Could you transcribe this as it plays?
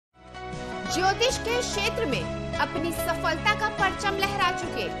ज्योतिष के क्षेत्र में अपनी सफलता का परचम लहरा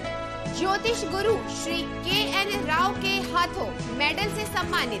चुके ज्योतिष गुरु श्री के.एन. राव के हाथों मेडल से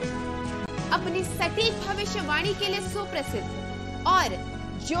सम्मानित, अपनी सटीक भविष्यवाणी के लिए सुप्रसिद्ध और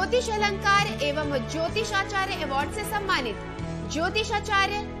ज्योतिष अलंकार एवं ज्योतिष आचार्य अवार्ड से सम्मानित ज्योतिष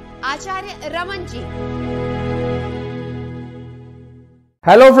आचार्य आचार्य Raman ji.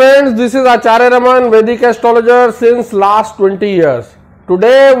 Hello friends, this is Acharya Raman, Vedic Astrologer since last 20 years.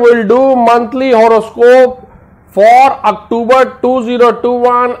 Today we'll do monthly horoscope for October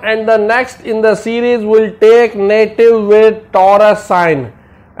 2021 and the next in the series will take native with Taurus sign.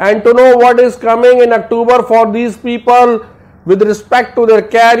 And to know what is coming in October for these people with respect to their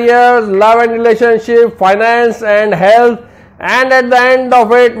careers, love and relationship, finance and health, and at the end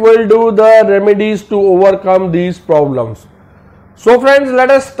of it we'll do the remedies to overcome these problems. So friends,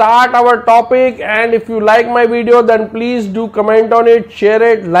 let us start our topic, and if you like my video then please do comment on it, share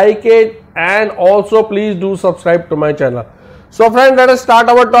it, like it, and also please do subscribe to my channel. So friends, let us start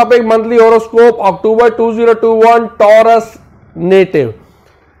our topic, monthly horoscope October 2021 Taurus native.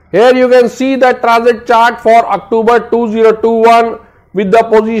 Here you can see the transit chart for October 2021 with the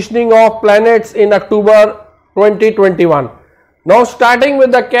positioning of planets in October 2021. Now starting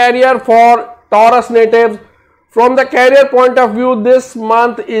with the career for Taurus natives. From the career point of view, this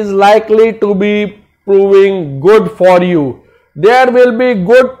month is likely to be proving good for you. There will be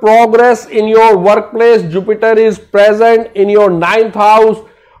good progress in your workplace. Jupiter is present in your 9th house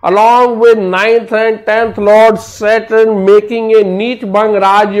along with 9th and 10th Lord Saturn making a Neet Bhang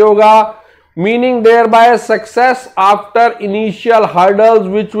Raj Yoga, meaning thereby success after initial hurdles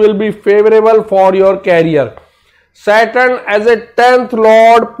which will be favorable for your career. Saturn as a 10th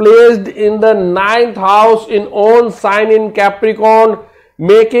Lord placed in the 9th house in own sign in Capricorn,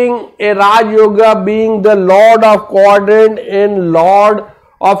 making a Raj Yoga, being the Lord of Quadrant in Lord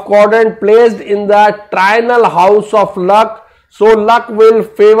of Quadrant placed in the trinal house of luck. So luck will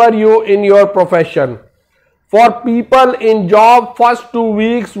favor you in your profession. For people in job, first 2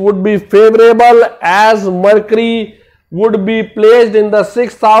 weeks would be favorable as Mercury would be placed in the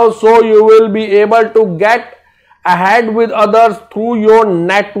 6th house, so you will be able to get ahead with others through your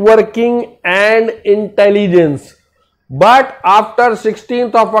networking and intelligence. But after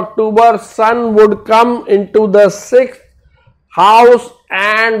 16th of October, Sun would come into the 6th house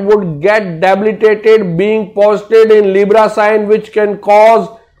and would get debilitated, being posted in Libra sign, which can cause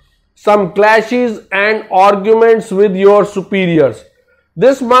some clashes and arguments with your superiors.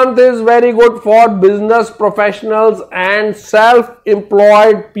 This month is very good for business professionals and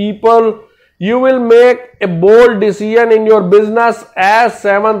self-employed people. You will make a bold decision in your business as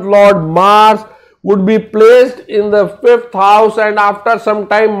 7th Lord Mars would be placed in the 5th house, and after some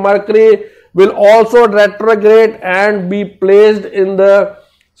time Mercury will also retrograde and be placed in the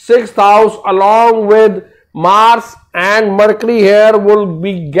 6th house along with Mars, and Mercury here will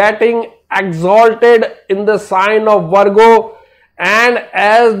be getting exalted in the sign of Virgo, and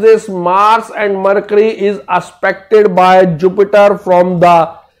as this Mars and Mercury is aspected by Jupiter from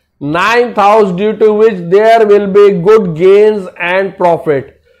the 9th house, due to which there will be good gains and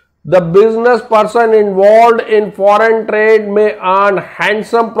profit. The business person involved in foreign trade may earn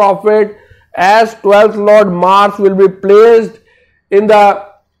handsome profit as 12th Lord Mars will be placed in the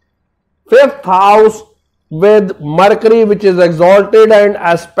 5th house with Mercury, which is exalted and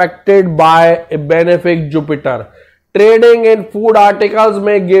aspected by a benefic Jupiter. Trading in food articles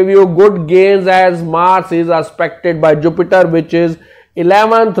may give you good gains as Mars is aspected by Jupiter, which is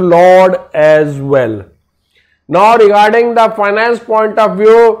 11th Lord as well. Now regarding the finance point of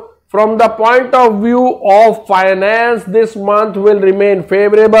view, from the point of view of finance, this month will remain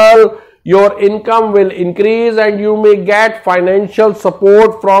favorable. Your income will increase and you may get financial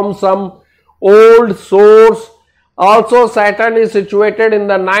support from some old source. Also Saturn is situated in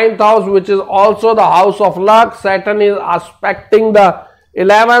the 9th house, which is also the house of luck. Saturn is aspecting the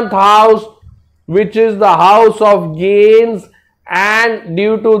 11th house, which is the house of gains, and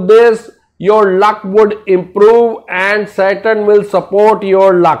due to this your luck would improve and Saturn will support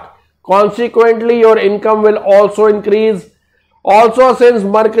your luck. Consequently, your income will also increase. Also, since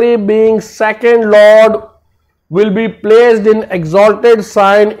Mercury being 2nd Lord will be placed in exalted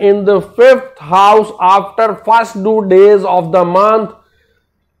sign in the 5th house after first 2 days of the month,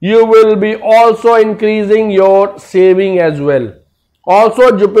 you will be also increasing your saving as well.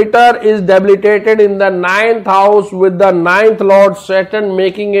 Also, Jupiter is debilitated in the 9th house with the 9th Lord Saturn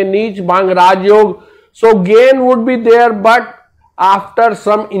making a Neet Bhang Raj Yoga. So gain would be there, but after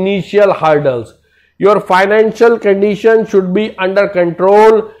some initial hurdles. Your financial condition should be under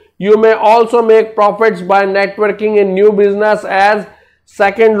control. You may also make profits by networking in new business as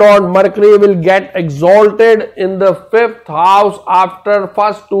second lord Mercury will get exalted in the 5th house after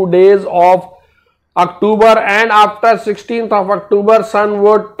first 2 days of October, and after 16th of October Sun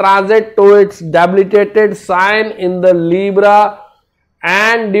would transit to its debilitated sign in the Libra,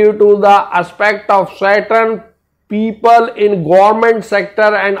 and due to the aspect of Saturn, people in government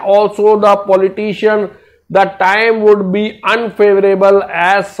sector and also the politician, the time would be unfavorable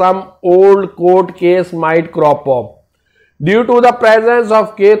as some old court case might crop up. Due to the presence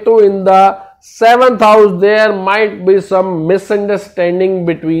of Ketu in the 7th house, there might be some misunderstanding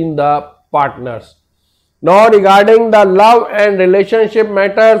between the partners. Now regarding the love and relationship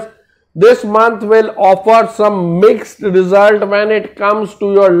matters, this month will offer some mixed result when it comes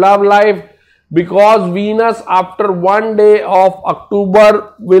to your love life, because Venus after 1 day of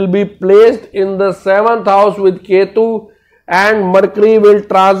October will be placed in the 7th house with Ketu, and Mercury will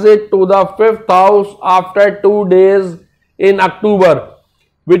transit to the 5th house after 2 days in October,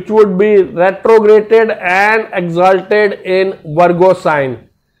 which would be retrograded and exalted in Virgo sign.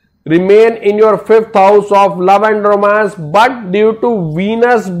 Remain in your 5th house of love and romance, but due to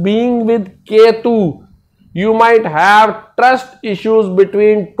Venus being with Ketu, you might have trust issues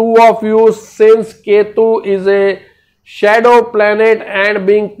between two of you, since Ketu is a shadow planet and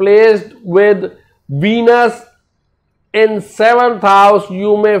being placed with Venus in 7th house,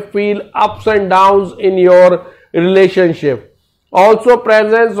 you may feel ups and downs in your relationship. Also,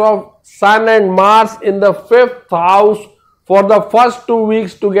 presence of Sun and Mars in the 5th house for the first 2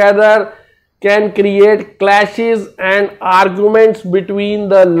 weeks together can create clashes and arguments between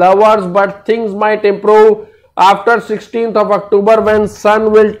the lovers, but things might improve after 16th of October when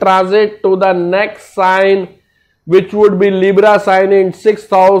Sun will transit to the next sign, which would be Libra sign in 6th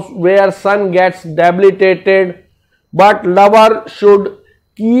house, where Sun gets debilitated. But lover should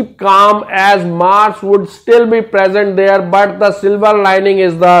keep calm as Mars would still be present there, but the silver lining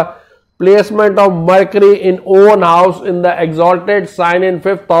is the placement of Mercury in own house in the exalted sign in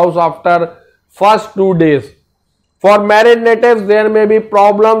 5th house after first 2 days. For married natives, there may be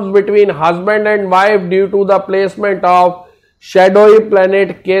problems between husband and wife due to the placement of shadowy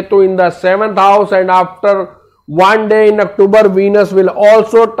planet Ketu in the 7th house, and after 1 day in October, Venus will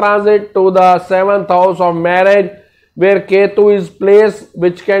also transit to the 7th house of marriage, where Ketu is placed,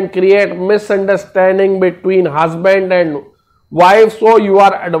 which can create misunderstanding between husband and wife. So you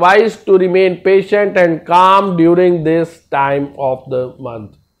are advised to remain patient and calm during this time of the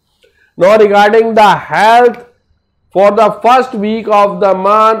month. Now regarding the health, for the first week of the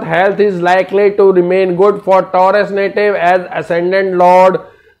month, health is likely to remain good for Taurus native, as ascendant lord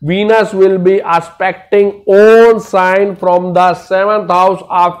Venus will be aspecting own sign from the 7th house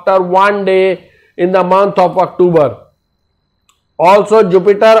after 1 day in the month of October. Also,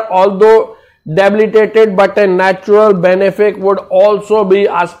 Jupiter, although debilitated but a natural benefic, would also be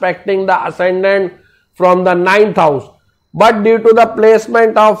aspecting the ascendant from the 9th house. But due to the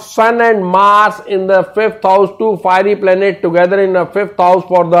placement of Sun and Mars in the 5th house, two fiery planets together in the 5th house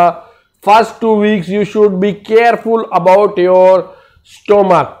for the first 2 weeks, you should be careful about your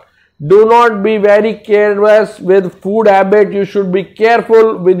stomach. Do not be very careless with food habit. You should be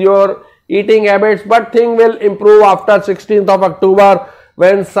careful with your eating habits, but things will improve after 16th of October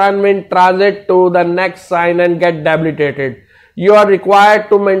when Sun will transit to the next sign and get debilitated. You are required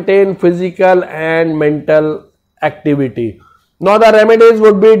to maintain physical and mental activity. Now the remedies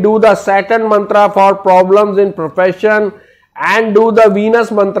would be: do the Saturn mantra for problems in profession and do the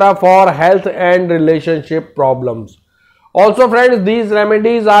Venus mantra for health and relationship problems. Also friends, these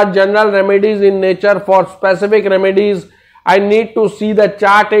remedies are general remedies in nature. For specific remedies, I need to see the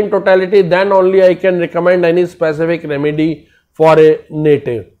chart in totality, then only I can recommend any specific remedy for a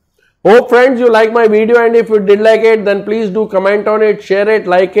native. Hope friends you like my video, and if you did like it, then please do comment on it, share it,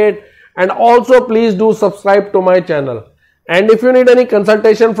 like it, and also please do subscribe to my channel. And if you need any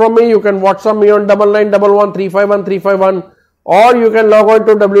consultation from me, you can WhatsApp me on 9911351351, or you can log on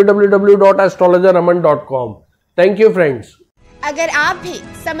to www.astrologerraman.com. Thank you friends. अगर आप भी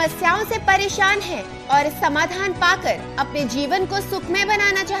समस्याओं से परेशान हैं और समाधान पाकर अपने जीवन को सुखमय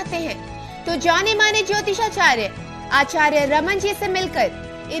बनाना चाहते हैं, तो जाने माने ज्योतिषाचार्य आचार्य रमन जी से मिलकर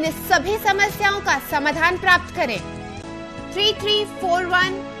इन सभी समस्याओं का समाधान प्राप्त करें।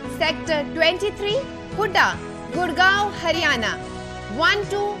 3341 सेक्टर 23 हुड्डा, गुड़गांव, हरियाणा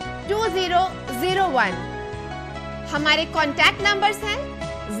 122001। हमारे कॉन्टैक्ट नंबर्स हैं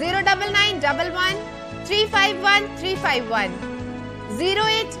 09911 351 351,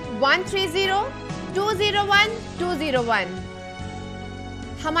 08130 201 201।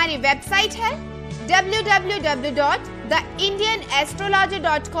 हमारी वेबसाइट है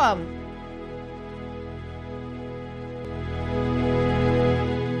www.theindianastrologer.com।